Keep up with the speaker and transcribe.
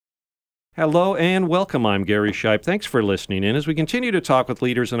Hello and welcome. I'm Gary Shipe. Thanks for listening in as we continue to talk with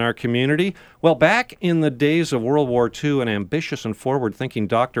leaders in our community. Well, back in the days of World War II, an ambitious and forward-thinking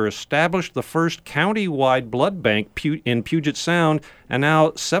doctor established the first county-wide blood bank in Puget Sound, and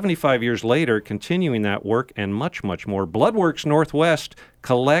now, 75 years later, continuing that work and much, much more, BloodWorks Northwest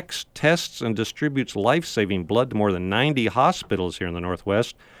collects, tests, and distributes life-saving blood to more than 90 hospitals here in the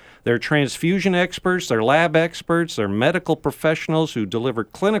Northwest. They're transfusion experts, they're lab experts, they're medical professionals who deliver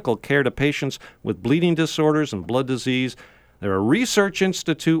clinical care to patients with bleeding disorders and blood disease. They're a research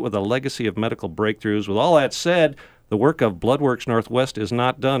institute with a legacy of medical breakthroughs. With all that said, the work of BloodWorks Northwest is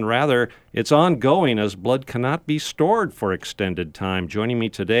not done. Rather, it's ongoing as blood cannot be stored for extended time. Joining me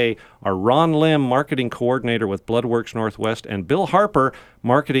today are Ron Lim, Marketing Coordinator with BloodWorks Northwest, and Bill Harper,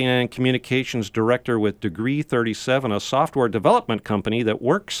 Marketing and Communications Director with Degree 37, a software development company that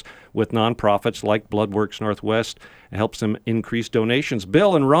works with nonprofits like BloodWorks Northwest and helps them increase donations.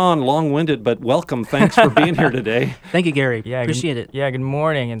 Bill and Ron, long-winded, but welcome. Thanks for being here today. Thank you, Gary. Appreciate it. Yeah, good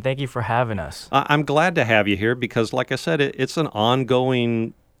morning, and thank you for having us. I'm glad to have you here because, like I said, it's an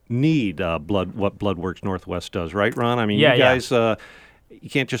ongoing need, what BloodWorks Northwest does, right, Ron? I mean, you guys, you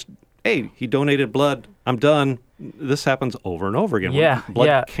can't just, hey, he donated blood, I'm done. This happens over and over again.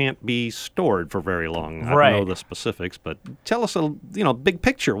 Blood can't be stored for very long. I don't know the specifics, but tell us big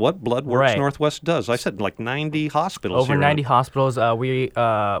picture what BloodWorks Northwest does. I said like 90 hospitals. Over 90 hospitals.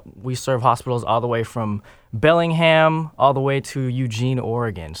 We serve hospitals all the way from Bellingham all the way to Eugene,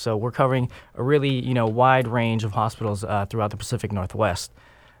 Oregon. So we're covering a really wide range of hospitals throughout the Pacific Northwest.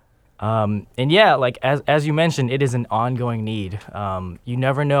 As you mentioned, it is an ongoing need. You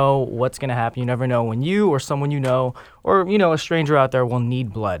never know what's going to happen. You never know when you or someone you know or, a stranger out there will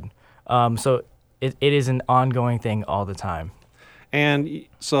need blood. So it is an ongoing thing all the time. And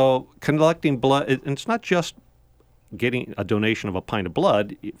so collecting blood, it's not just getting a donation of a pint of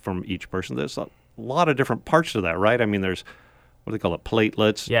blood from each person. There's a lot of different parts to that, right? I mean, there's, what do they call it,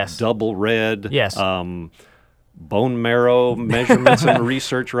 platelets, double red, bone marrow measurements and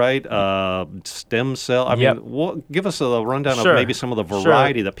research, right? Stem cell. I mean, give us a rundown of maybe some of the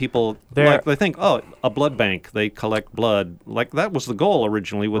variety that people like. They think, oh, a blood bank. They collect blood. Like that was the goal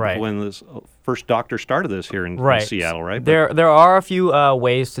originally when this first doctor started this here in Seattle, right? There are a few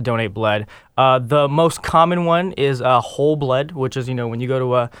ways to donate blood. The most common one is whole blood, which is when you go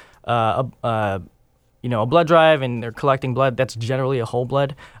to a blood drive and they're collecting blood, that's generally a whole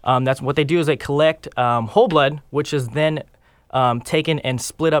blood. That's what they do is they collect whole blood, which is then taken and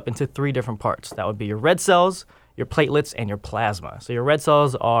split up into three different parts. That would be your red cells, your platelets, and your plasma. So your red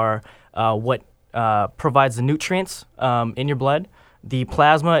cells are what provides the nutrients in your blood. The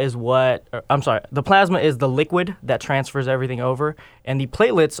plasma is the plasma is the liquid that transfers everything over, and the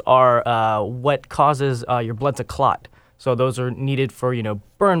platelets are what causes your blood to clot. So those are needed for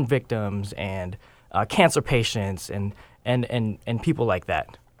burn victims and cancer patients and people like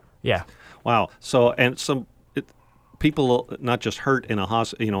that. Yeah. Wow. So people not just hurt in a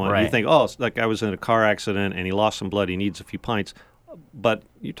hospital. You think, oh, that guy was in a car accident and he lost some blood. He needs a few pints. But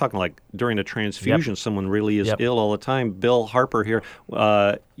you're talking like during a transfusion, someone really is ill all the time. Bill Harper here.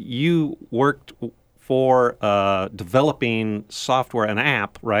 You worked for developing software, an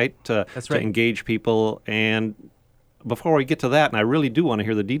app, right? To engage people. And before we get to that, and I really do want to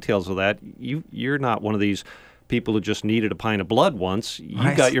hear the details of that, you're not one of these people who just needed a pint of blood once.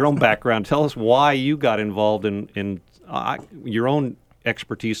 You got your own background. Tell us why you got involved in your own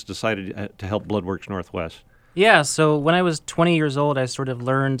expertise, decided to help BloodWorks Northwest. Yeah, so when I was 20 years old, I sort of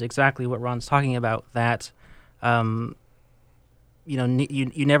learned exactly what Ron's talking about, that you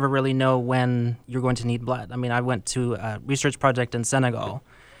never really know when you're going to need blood. I mean, I went to a research project in Senegal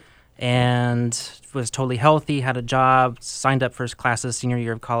and was totally healthy, had a job, signed up for classes senior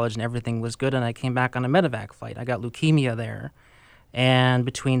year of college, and everything was good, and I came back on a medevac flight. I got leukemia there. And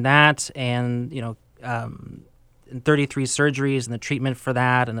between that and, 33 surgeries and the treatment for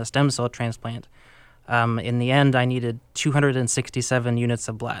that and a stem cell transplant, in the end, I needed 267 units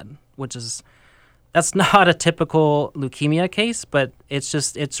of blood, that's not a typical leukemia case, but it's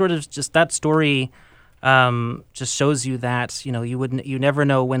sort of that story just shows you that, you never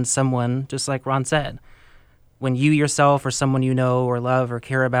know when someone, just like Ron said, when you yourself or someone you know or love or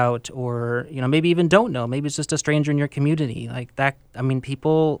care about or, maybe even don't know, maybe it's just a stranger in your community like that. I mean,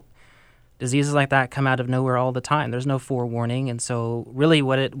 diseases like that come out of nowhere all the time. There's no forewarning. And so really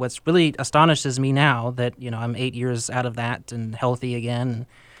what's really astonishes me now that, I'm 8 years out of that and healthy again,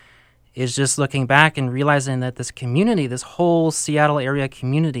 is just looking back and realizing that this community, this whole Seattle area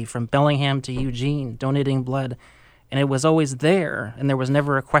community from Bellingham to Eugene, donating blood, and it was always there. And there was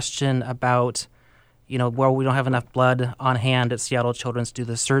never a question about, well, we don't have enough blood on hand at Seattle Children's to do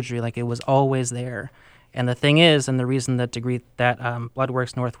the surgery. Like, it was always there. And the thing is, and the reason that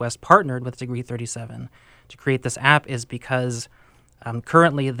BloodWorks Northwest partnered with Degree 37 to create this app is because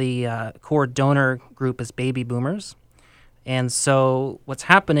currently the core donor group is baby boomers. And so what's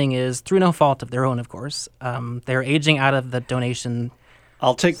happening is, through no fault of their own, of course, they're aging out of the donation.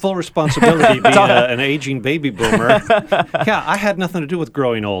 I'll take full responsibility being an aging baby boomer. Yeah, I had nothing to do with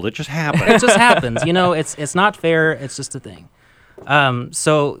growing old. It just happened. It just happens. It's not fair. It's just a thing.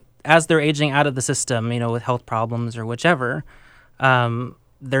 So as they're aging out of the system, with health problems or whichever,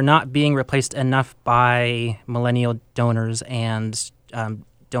 they're not being replaced enough by millennial donors and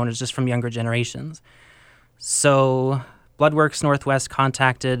donors just from younger generations. So BloodWorks Northwest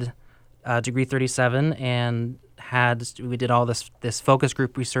contacted Degree 37 and we did all this focus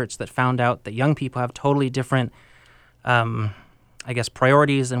group research that found out that young people have totally different,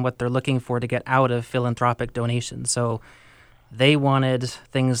 priorities and what they're looking for to get out of philanthropic donations. So they wanted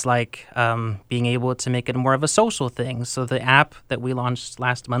things like being able to make it more of a social thing. So the app that we launched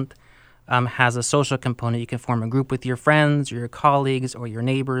last month has a social component. You can form a group with your friends or your colleagues or your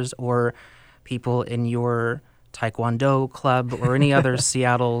neighbors or people in your Taekwondo club or any other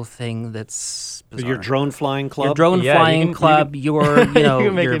Seattle thing that's bizarre. Your drone flying club? Your drone flying club, your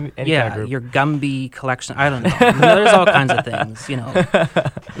your Gumby collection. I don't know. There's all kinds of things,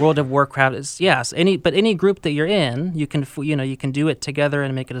 World of Warcraft is any group that you're in, you can do it together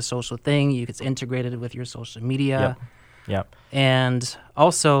and make it a social thing. It's integrated with your social media. Yep. And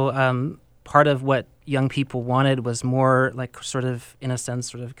also part of what young people wanted was more like sort of, in a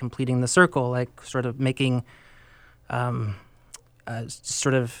sense, sort of completing the circle, like sort of making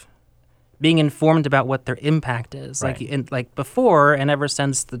sort of being informed about what their impact is. Right. Like before, and ever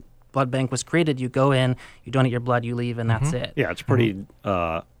since the blood bank was created, you go in, you donate your blood, you leave, and that's it. Yeah, it's pretty,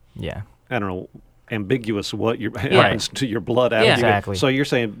 I don't know, ambiguous what happens to your blood after exactly. So you're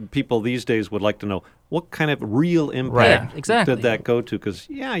saying people these days would like to know what kind of real impact did that go to? Because,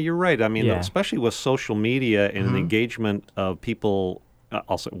 you're right. I mean, especially with social media and the engagement of people,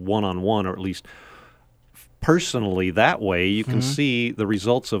 I'll say one-on-one, or at least personally that way, you can see the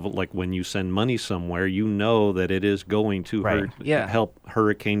results of, like, when you send money somewhere, that it is going to help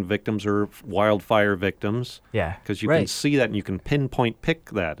hurricane victims or wildfire victims. Yeah. Because you can see that and you can pick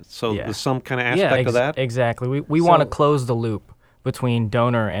that. So there's some kind of aspect of that? Exactly. We want to close the loop between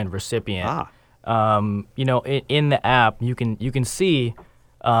donor and recipient. In the app, you can see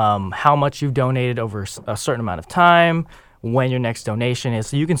how much you've donated over a certain amount of time, when your next donation is.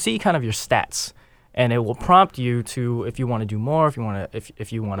 So you can see kind of your stats. And it will prompt you to, if you want to do more, if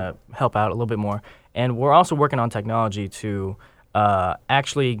you want to help out a little bit more. And we're also working on technology to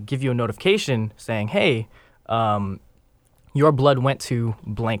actually give you a notification saying, "Hey, your blood went to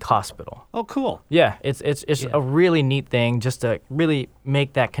blank hospital." Oh, cool! Yeah, it's a really neat thing, just to really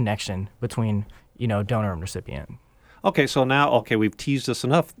make that connection between donor and recipient. Okay, so now, we've teased this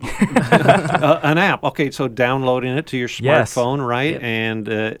enough. An app. Okay, so downloading it to your smartphone, right? Yep.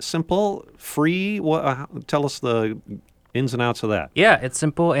 And simple, free. Tell us the ins and outs of that. Yeah, it's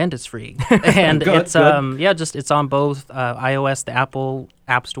simple and it's free. And it's it's on both iOS, the Apple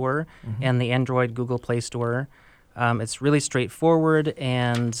App Store, and the Android Google Play Store. It's really straightforward,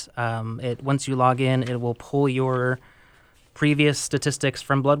 and once you log in, it will pull your previous statistics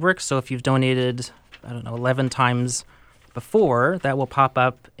from BloodWorks. So if you've donated 11 times before, that will pop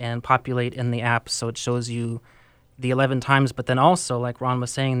up and populate in the app, so it shows you the 11 times, but then also, like Ron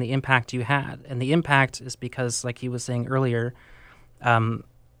was saying, the impact you had. And the impact is because, like he was saying earlier,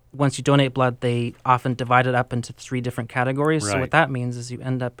 once you donate blood, they often divide it up into 3 different categories. Right. So what that means is you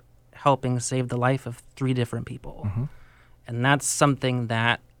end up helping save the life of 3 different people. And that's something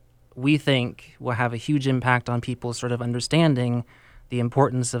that we think will have a huge impact on people sort of understanding the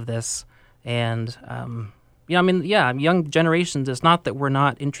importance of this. And, young generations, it's not that we're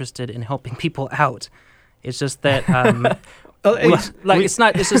not interested in helping people out. It's just that,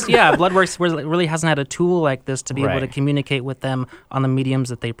 BloodWorks really hasn't had a tool like this to be able to communicate with them on the mediums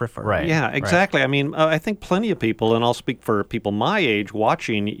that they prefer. Right. Yeah, exactly. Right. I mean, I think plenty of people, and I'll speak for people my age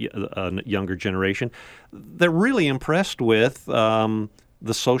watching a younger generation, they're really impressed with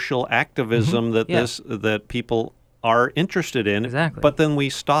the social activism that people are interested in. Exactly. But then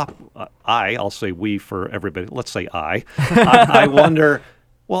we stop. I'll say we for everybody. Let's say I wonder,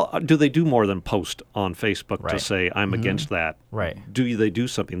 well, do they do more than post on Facebook to say, I'm against that? Right. Do they do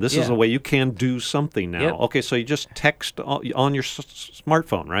something? This is a way you can do something now. Yep. Okay, so you just text on your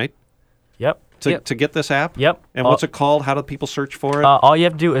smartphone, right? Yep. To get this app? Yep. And what's it called? How do people search for it? All you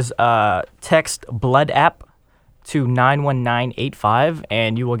have to do is text Blood App, to 91985,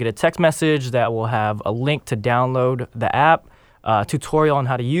 and you will get a text message that will have a link to download the app, tutorial on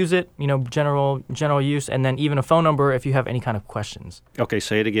how to use it, general use, and then even a phone number if you have any kind of questions. Okay,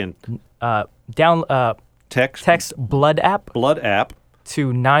 say it again. Text Blood app Blood app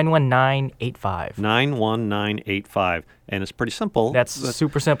to 91985. 91985, and it's pretty simple. That's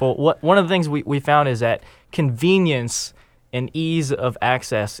super simple. One of the things we found is that convenience and ease of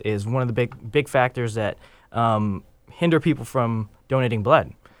access is one of the big factors that hinder people from donating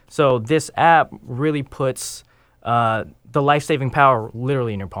blood. So this app really puts the life-saving power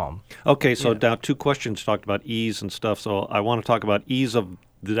literally in your palm. Okay, so now two questions talked about ease and stuff. So I want to talk about ease of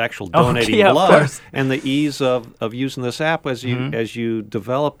the actual donating blood and the ease of using this app as you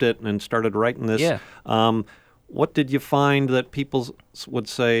developed it and started writing this. Yeah. What did you find that people would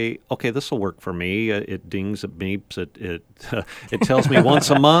say, okay, this will work for me? It dings, it beeps, it tells me once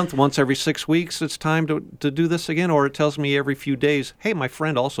a month, once every 6 weeks, it's time to do this again, or it tells me every few days, hey, my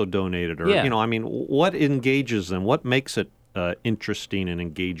friend also donated, or what engages them? What makes it interesting and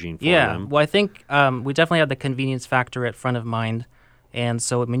engaging for them? Yeah, well, I think we definitely have the convenience factor at front of mind. And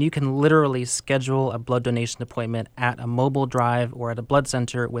so, you can literally schedule a blood donation appointment at a mobile drive or at a blood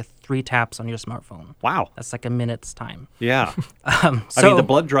center with 3 taps on your smartphone. Wow. That's like a minute's time. Yeah. The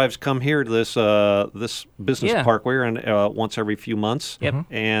blood drives come here to this business park we're in once every few months. Yep.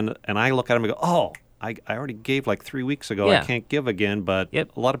 And I look at them and go, oh, I already gave like 3 weeks ago. Yeah. I can't give again. But a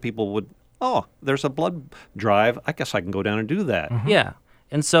lot of people would, there's a blood drive. I guess I can go down and do that. Mm-hmm. Yeah.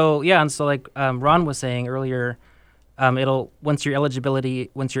 And so like Ron was saying earlier, it'll once you're eligible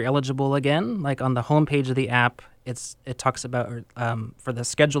again, like on the homepage of the app, it talks about for the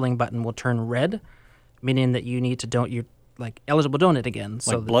scheduling button will turn red, meaning that you need to you're like eligible to donate again.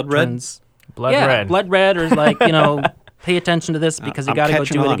 So like blood red? Red. Blood red, or like pay attention to this because you got to go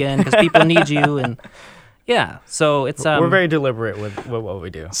do it again because people need you and. Yeah, so it's we're very deliberate with what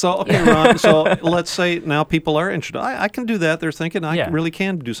we do. So okay, Ron. So let's say now people are interested. I can do that. They're thinking I really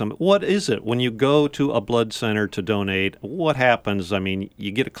can do something. What is it when you go to a blood center to donate? What happens? I mean,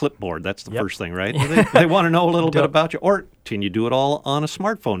 you get a clipboard. That's the first thing, right? They want to know a little bit about you. Or can you do it all on a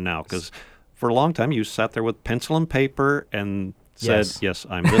smartphone now? Because for a long time you sat there with pencil and paper and said, yes,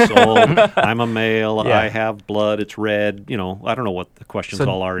 I'm this old, I'm a male, I have blood, it's red. I don't know what the questions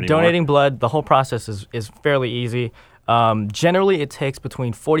all are anymore. Donating blood, the whole process is fairly easy. Generally, it takes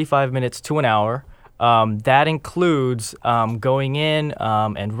between 45 minutes to an hour. That includes going in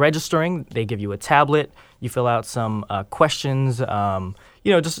and registering. They give you a tablet. You fill out some questions,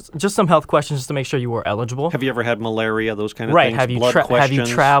 just some health questions just to make sure you were eligible. Have you ever had malaria, those kind of things? Have you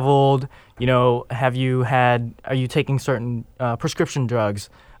traveled? Are you taking certain prescription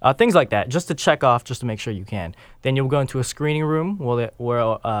drugs? Things like that, just to check off, just to make sure you can. Then you'll go into a screening room where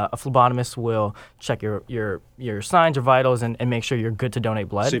a phlebotomist will check your signs, your vitals, and make sure you're good to donate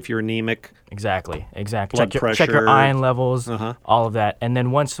blood. See if you're anemic. Exactly. Blood pressure. Check your iron levels, all of that. And then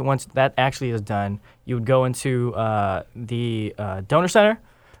once that actually is done, you would go into the donor center,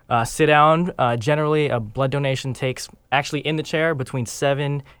 sit down. Generally, a blood donation takes, actually in the chair, between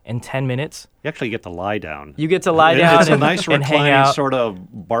 7 and 10 minutes. You actually get to lie down. You get to lie down. It's a nice and hang reclining out. sort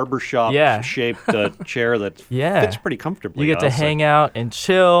of barbershop-shaped chair that fits pretty comfortably. You get to hang out and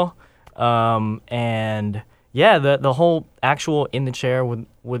chill, the whole actual in the chair with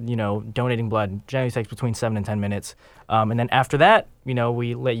donating blood generally takes between 7 and 10 minutes. And then after that,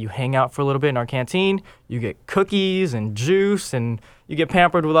 we let you hang out for a little bit in our canteen. You get cookies and juice, and you get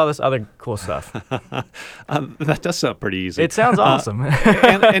pampered with all this other cool stuff. That does sound pretty easy. It sounds awesome.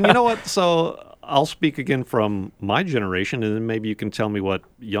 And you know what? So I'll speak again from my generation, and then maybe you can tell me what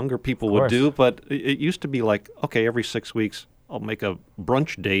younger people would do. But it used to be like, okay, every 6 weeks, I'll make a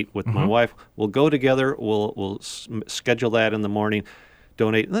brunch date with my wife. We'll go together. We'll schedule that in the morning,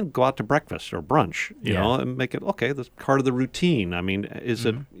 donate, and then go out to breakfast or brunch, you know, and make it, okay, that's part of the routine. I mean, is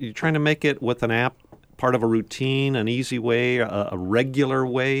it, you're trying to make it with an app part of a routine, an easy way, a regular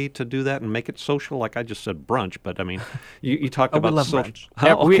way to do that and make it social? Like I just said brunch, but I mean, you talked about we love social.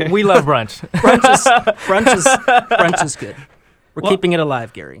 brunch. Okay. We love brunch. Brunch is good. We're keeping it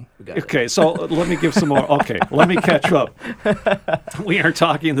alive, Gary. We got it. Okay, so let me give some more. Okay, let me catch up. We are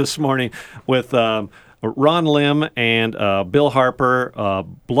talking this morning with Ron Lim and Bill Harper.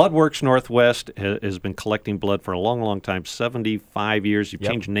 Bloodworks Northwest has been collecting blood for a long, long time, 75 years. You've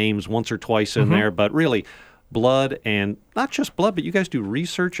changed names once or twice in there, but really blood, and not just blood, but you guys do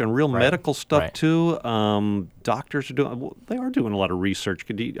research and real medical stuff too. Doctors are doing a lot of research.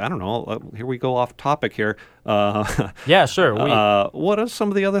 I don't know, here we go off topic here. Yeah, sure. What are some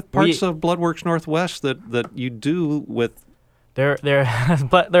of the other parts of Bloodworks Northwest that you do with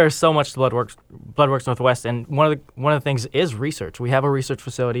But there's so much to Bloodworks Northwest, and one of the things is research. We have a research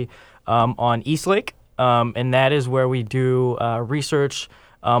facility on East Lake, and that is where we do research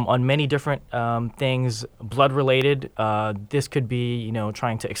on many different things blood related. This could be,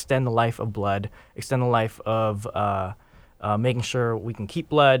 trying to extend the life of blood, extend the life of making sure we can keep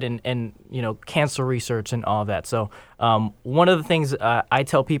blood, and cancer research and all of that. So one of the things I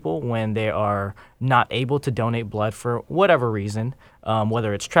tell people when they are not able to donate blood for whatever reason,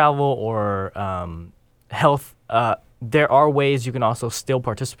 whether it's travel or health, there are ways you can also still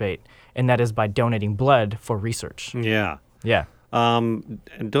participate, and that is by donating blood for research. Yeah. Yeah. And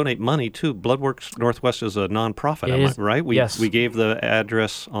donate money, too. Bloodworks Northwest is a nonprofit, right? Yes. We gave the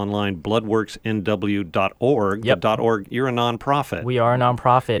address online, bloodworksnw.org. Yep. .org, you're a nonprofit. We are a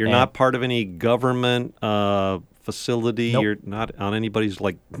nonprofit. You're not part of any government facility. Nope. You're not on anybody's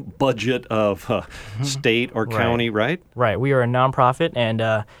budget of state or county, right? Right. We are a nonprofit,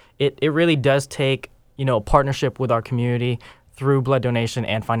 and it really does take a partnership with our community through blood donation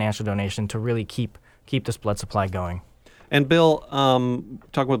and financial donation to really keep this blood supply going. And Bill,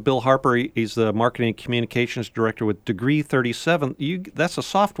 talking with Bill Harper, he's the Marketing and Communications Director with Degree 37. That's a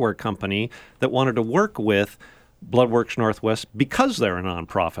software company that wanted to work with Bloodworks Northwest because they're a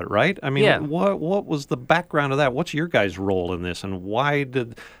nonprofit, right? I mean, Yeah. What was the background of that? What's your guys' role in this? And why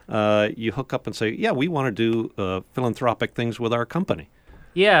did you hook up and say, yeah, we want to do philanthropic things with our company?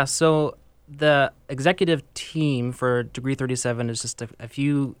 Yeah, so the executive team for Degree 37 is just a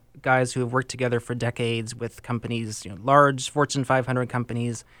few guys who have worked together for decades with companies, large Fortune 500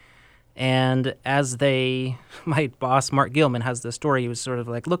 companies. And my boss, Mark Gilman, has this story. He was sort of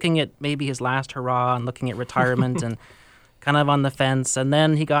looking at maybe his last hurrah and looking at retirement and kind of on the fence. And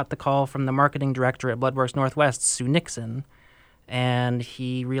then he got the call from the marketing director at Bloodworks Northwest, Sue Nixon. And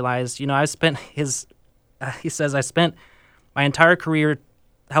he realized, I spent he says, I spent my entire career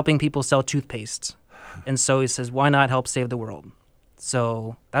helping people sell toothpaste. And so he says, why not help save the world?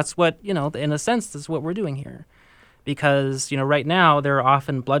 So that's what, in a sense, that's what we're doing here. Because, right now there are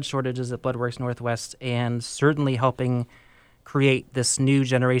often blood shortages at Bloodworks Northwest, and certainly helping create this new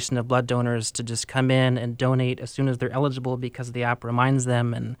generation of blood donors to just come in and donate as soon as they're eligible because the app reminds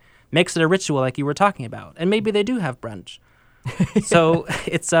them and makes it a ritual like you were talking about. And maybe they do have brunch. So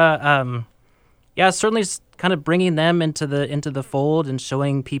it's certainly kind of bringing them into the fold and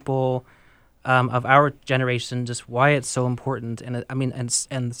showing people of our generation just why it's so important. And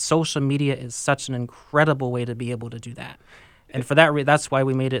and social media is such an incredible way to be able to do that. And for that that's why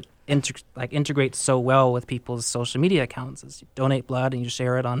we made it integrate so well with people's social media accounts. Is you donate blood and you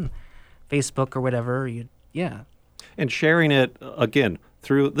share it on Facebook or whatever. And sharing it again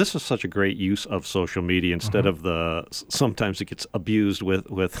through, this is such a great use of social media instead of sometimes it gets abused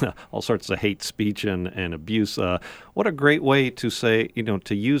with all sorts of hate speech and abuse. What a great way to say,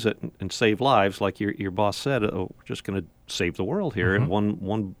 to use it and save lives, like your boss said. We're just going to save the world here, and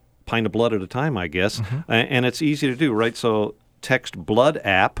one pint of blood at a time, I guess. And it's easy to do, right? So text blood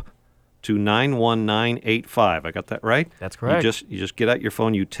app to 91985. I got that right? That's correct. You just get out your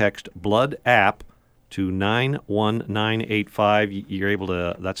phone, you text blood app to 91985. You're able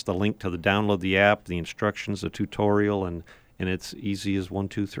to, that's the link to download the app, the instructions, the tutorial, and it's easy as 1,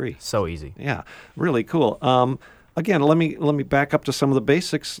 2, 3. So easy. Yeah, really cool. Again, let me back up to some of the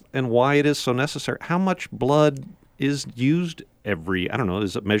basics and why it is so necessary. How much blood is used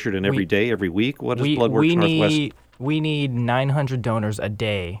is it measured in every day, every week? What is Bloodworks Northwest? We need 900 donors a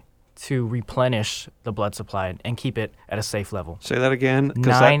day to replenish the blood supply and keep it at a safe level. Say that again.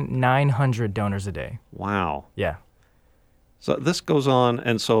 900 donors a day. Wow. Yeah. So this goes on,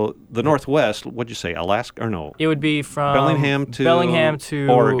 and so the Northwest, what'd you say, Alaska, or no? It would be from Bellingham to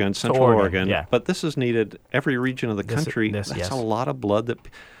Oregon, Central Oregon. Yeah. But this is needed every region of the country. That's yes. a lot of blood.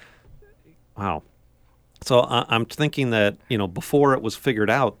 Wow. So I'm thinking that, before it was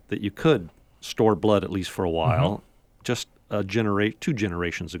figured out that you could store blood at least for a while, just 2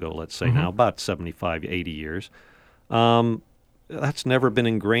 generations ago, let's say now, about 75, 80 years. That's never been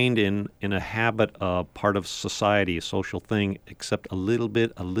ingrained in a habit, part of society, a social thing, except a little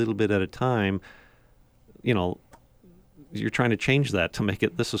bit at a time. You're trying to change that to make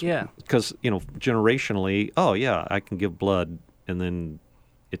it, because, generationally, I can give blood, and then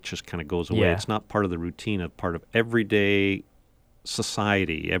it just kind of goes away. Yeah. It's not part of the routine, of part of everyday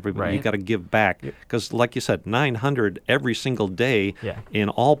society. Everybody, Right. You got to give back, because like you said, 900 every single day in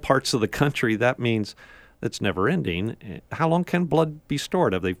all parts of the country. That means it's never ending. How long can blood be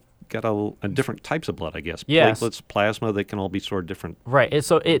stored? Have they got a different types of blood, I guess? Yes. Platelets, plasma, they can all be stored different. Right.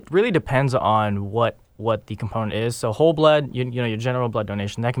 So it really depends on what the component is. So whole blood, your general blood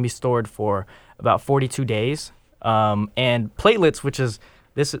donation, that can be stored for about 42 days. And platelets, which is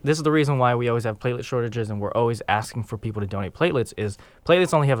this is the reason why we always have platelet shortages and we're always asking for people to donate platelets, is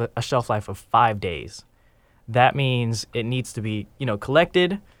platelets only have a shelf life of 5 days. That means it needs to be,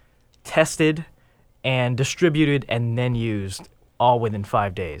 collected, tested, and distributed and then used all within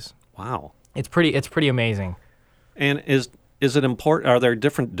 5 days. Wow. It's pretty amazing. And is it important? Are there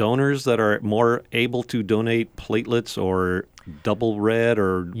different donors that are more able to donate platelets or double red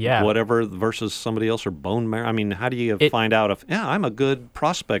or whatever versus somebody else, or bone marrow? I mean, how do you find out if I'm a good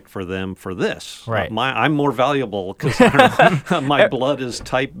prospect for them for this? Right. I'm more valuable because my blood is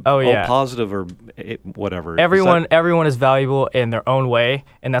type O positive or whatever. Everyone is valuable in their own way,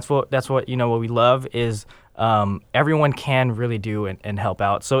 and that's what what we love is. Everyone can really do and help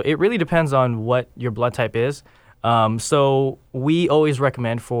out. So it really depends on what your blood type is. So we always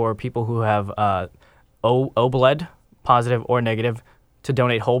recommend for people who have O blood, positive or negative, to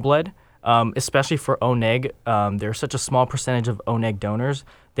donate whole blood, especially for O neg. There's such a small percentage of O neg donors.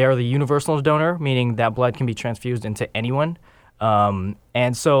 They are the universal donor, meaning that blood can be transfused into anyone.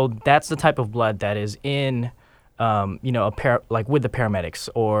 And so that's the type of blood that is in, like with the paramedics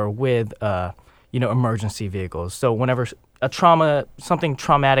or with emergency vehicles. So whenever something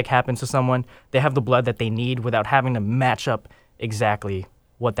traumatic happens to someone, they have the blood that they need without having to match up exactly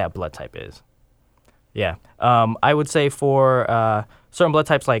what that blood type is. Yeah. I would say for certain blood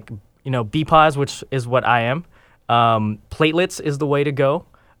types like, B pos, which is what I am, platelets is the way to go.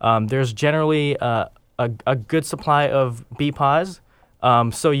 There's generally a good supply of B pos.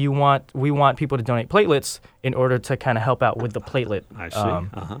 So we want people to donate platelets in order to kind of help out with the platelet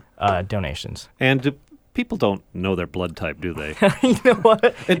donations. And people don't know their blood type, do they? You know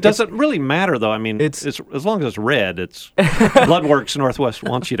what? It doesn't really matter, though. I mean, it's as long as it's red, it's BloodWorks Northwest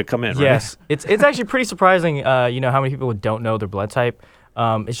wants you to come in, right? Yes. It's actually pretty surprising, how many people don't know their blood type.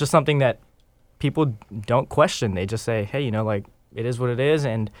 It's just something that people don't question. They just say, hey, it is what it is,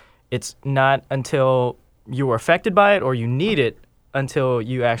 and it's not until you were affected by it or you need it until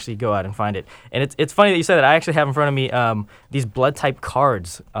you actually go out and find it. And it's funny that you said that. I actually have in front of me these blood type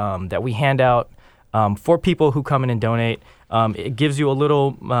cards that we hand out for people who come in and donate. It gives you a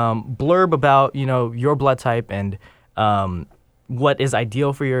little blurb about your blood type and what is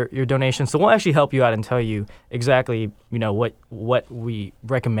ideal for your donation. So we'll actually help you out and tell you exactly what we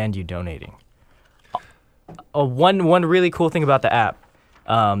recommend you donating. One really cool thing about the app.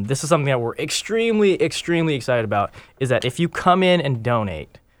 This is something that we're extremely, extremely excited about, is that if you come in and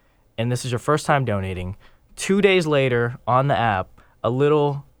donate, and this is your first time donating, 2 days later on the app, a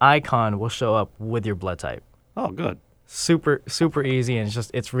little icon will show up with your blood type. Oh, good. Super, super easy, and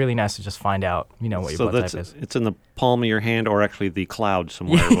it's really nice to just find out, what your blood type is. It's in the palm of your hand or actually the cloud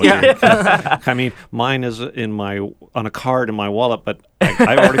somewhere. I mean, mine is on a card in my wallet, but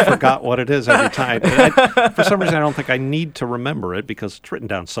I already forgot what it is every time. For some reason, I don't think I need to remember it because it's written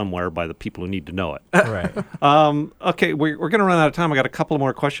down somewhere by the people who need to know it. Right. Okay, we're going to run out of time. I got a couple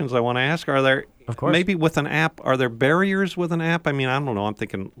more questions I want to ask. Are there, of course, maybe with an app, are there barriers with an app? I mean, I don't know. I'm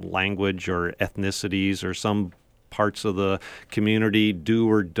thinking language or ethnicities or some parts of the community do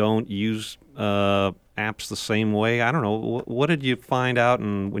or don't use apps the same way. I don't know. What did you find out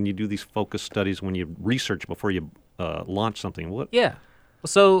when you do these focus studies, when you research before you launch something? Yeah.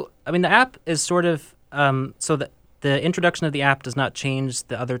 So, I mean, the app is sort of, so the introduction of the app does not change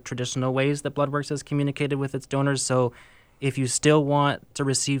the other traditional ways that BloodWorks has communicated with its donors. So if you still want to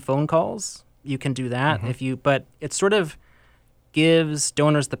receive phone calls, you can do that. Mm-hmm. But it sort of gives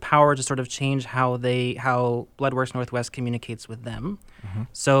donors the power to sort of change how BloodWorks Northwest communicates with them. Mm-hmm.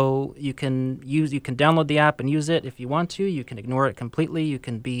 So you can download the app and use it if you want to. You can ignore it completely. You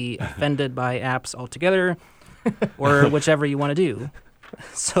can be offended by apps altogether, or whichever you want to do.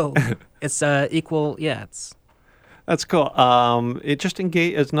 So it's equal. Yeah, that's cool.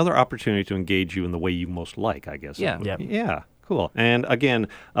 It's another opportunity to engage you in the way you most like, I guess. Yeah. Yep. Yeah. Cool. And again,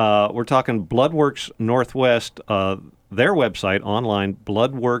 we're talking BloodWorks Northwest. Their website online,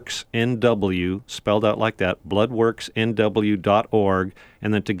 BloodWorksNW, spelled out like that, bloodworksnw.org.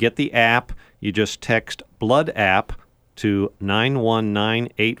 And then to get the app, you just text Blood App to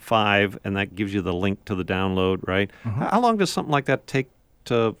 91985, and that gives you the link to the download, right? Mm-hmm. How long does something like that take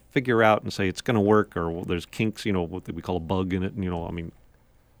to figure out and say it's going to work, or there's kinks, what we call a bug in it,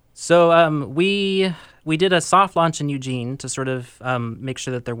 So we did a soft launch in Eugene to sort of make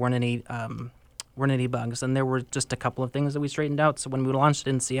sure that there weren't any bugs, and there were just a couple of things that we straightened out. So when we launched it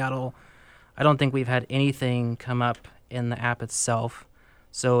in Seattle, I don't think we've had anything come up in the app itself.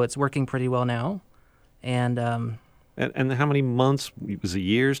 So it's working pretty well now, and And how many months? Was it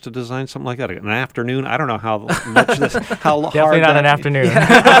years to design something like that? An afternoon? I don't know how much this, how hard. Definitely not an afternoon.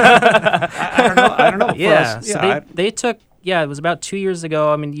 I don't know. Yeah. So they took. Yeah, it was about 2 years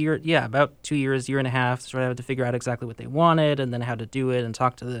ago. I mean, about 2 years, year and a half, sort of to figure out exactly what they wanted and then how to do it and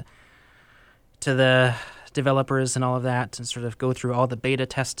talk to the developers and all of that and sort of go through all the beta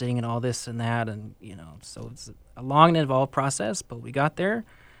testing and all this and that. And, so it's a long and involved process, but we got there.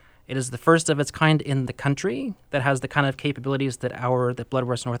 It is the first of its kind in the country that has the kind of capabilities that the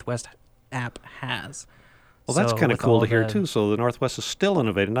BloodWorks Northwest app has. Well, that's kind of cool to hear, too. So the Northwest is still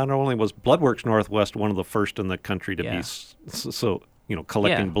innovating. Not only was BloodWorks Northwest one of the first in the country to be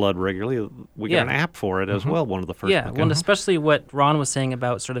collecting blood regularly, we got an app for it as well, one of the first. Yeah, well, especially what Ron was saying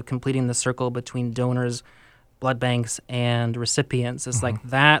about sort of completing the circle between donors, blood banks, and recipients. It's like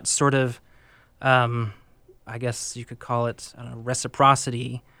that sort of, I guess you could call it,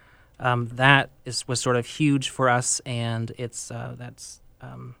 reciprocity. That was sort of huge for us, and that's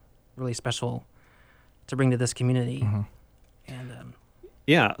really special to bring to this community. And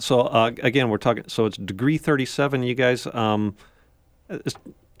so again, we're talking. So it's Degree 37. You guys, it's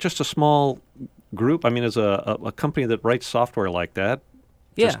just a small group. I mean, as a company that writes software like that,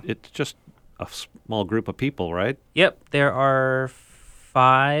 it's just a small group of people, right? Yep, there are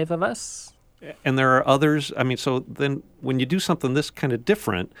 5 of us. And there are others. I mean, so then when you do something this kind of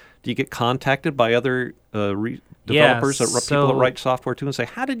different, do you get contacted by other developers, people that write software too, and say,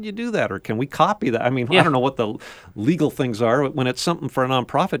 how did you do that? Or can we copy that? I mean, I don't know what the legal things are. When it's something for a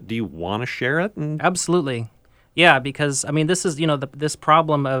nonprofit, do you want to share it? Absolutely. Yeah, because, I mean, this is, this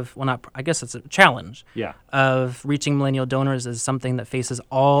problem of, I guess it's a challenge of reaching millennial donors is something that faces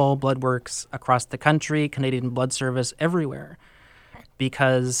all blood works across the country, Canadian Blood Service, everywhere.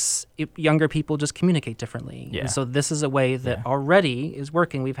 Because younger people just communicate differently. Yeah. And so this is a way that already is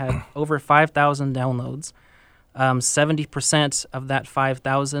working. We've had over 5,000 downloads. 70% of that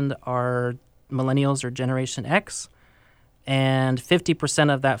 5,000 are millennials or Generation X. And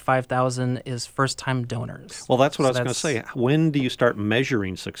 50% of that 5,000 is first-time donors. Well, that's what I was going to say. When do you start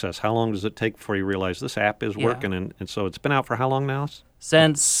measuring success? How long does it take before you realize this app is working? And so it's been out for how long now?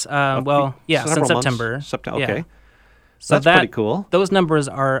 Since, since September. September, okay. Yeah. So that's pretty cool. Those numbers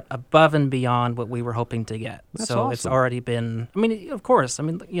are above and beyond what we were hoping to get. That's awesome. It's already been, I mean, of course. I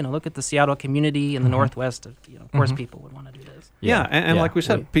mean, look at the Seattle community in the Northwest. Of course, people would want to do this. Yeah, and like we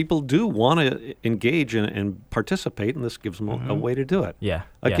said, people do want to engage and participate, and this gives them a way to do it. Yeah.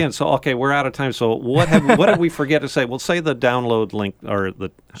 Again, so, okay, we're out of time. So what did we forget to say? We'll say the download link or how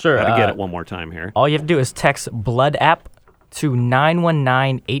to get it one more time here. All you have to do is text Blood App to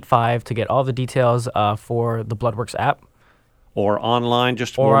 91985 to get all the details for the BloodWorks app. Or online,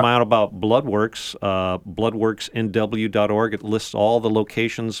 just more out about BloodWorks, bloodworksnw.org. It lists all the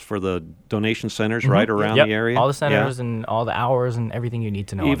locations for the donation centers right around the area. All the centers and all the hours and everything you need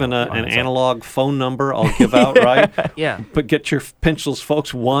to know. Even an analog phone number I'll give out, right? Yeah. But get your pencils,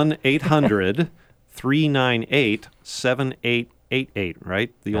 folks, 1-800-398-7888,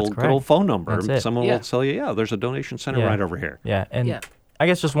 right? The good old phone number. Someone will tell you, there's a donation center right over here. Yeah, I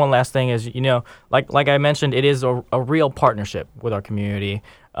guess just one last thing is, like I mentioned, it is a real partnership with our community,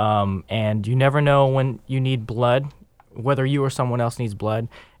 and you never know when you need blood, whether you or someone else needs blood,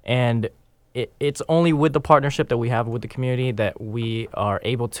 and it's only with the partnership that we have with the community that we are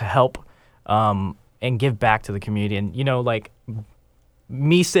able to help and give back to the community. And like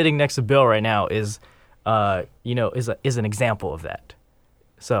me sitting next to Bill right now is an example of that.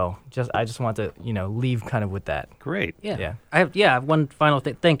 So I just want to, leave kind of with that. Great. Yeah. I have one final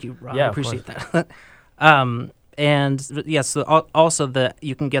thing. Thank you, Ron. Yeah, I appreciate that. So also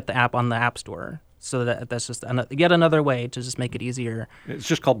you can get the app on the App Store. So that's just yet another way to just make it easier. It's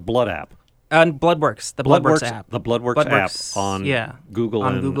just called Blood App. And BloodWorks, the BloodWorks app. The BloodWorks app on Google.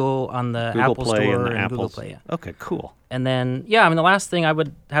 On Google, on the Apple Play Store, and Google Play. Yeah. Okay, cool. And then, the last thing I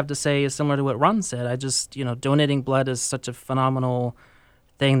would have to say is similar to what Ron said. I just, donating blood is such a phenomenal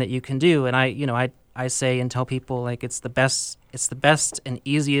thing that you can do, and I say and tell people like it's the best and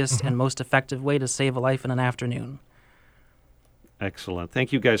easiest and most effective way to save a life in an afternoon. Excellent.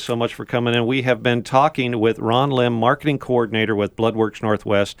 Thank you guys so much for coming in. We have been talking with Ron Lim, Marketing Coordinator with BloodWorks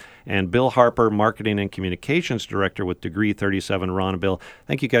Northwest, and Bill Harper, Marketing and Communications Director with Degree 37. Ron and Bill,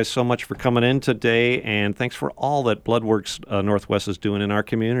 thank you guys so much for coming in today, and thanks for all that BloodWorks Northwest is doing in our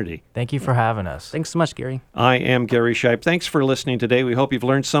community. Thank you for having us. Thanks so much, Gary. I am Gary Shipe. Thanks for listening today. We hope you've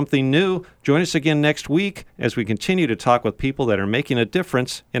learned something new. Join us again next week as we continue to talk with people that are making a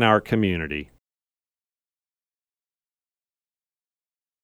difference in our community.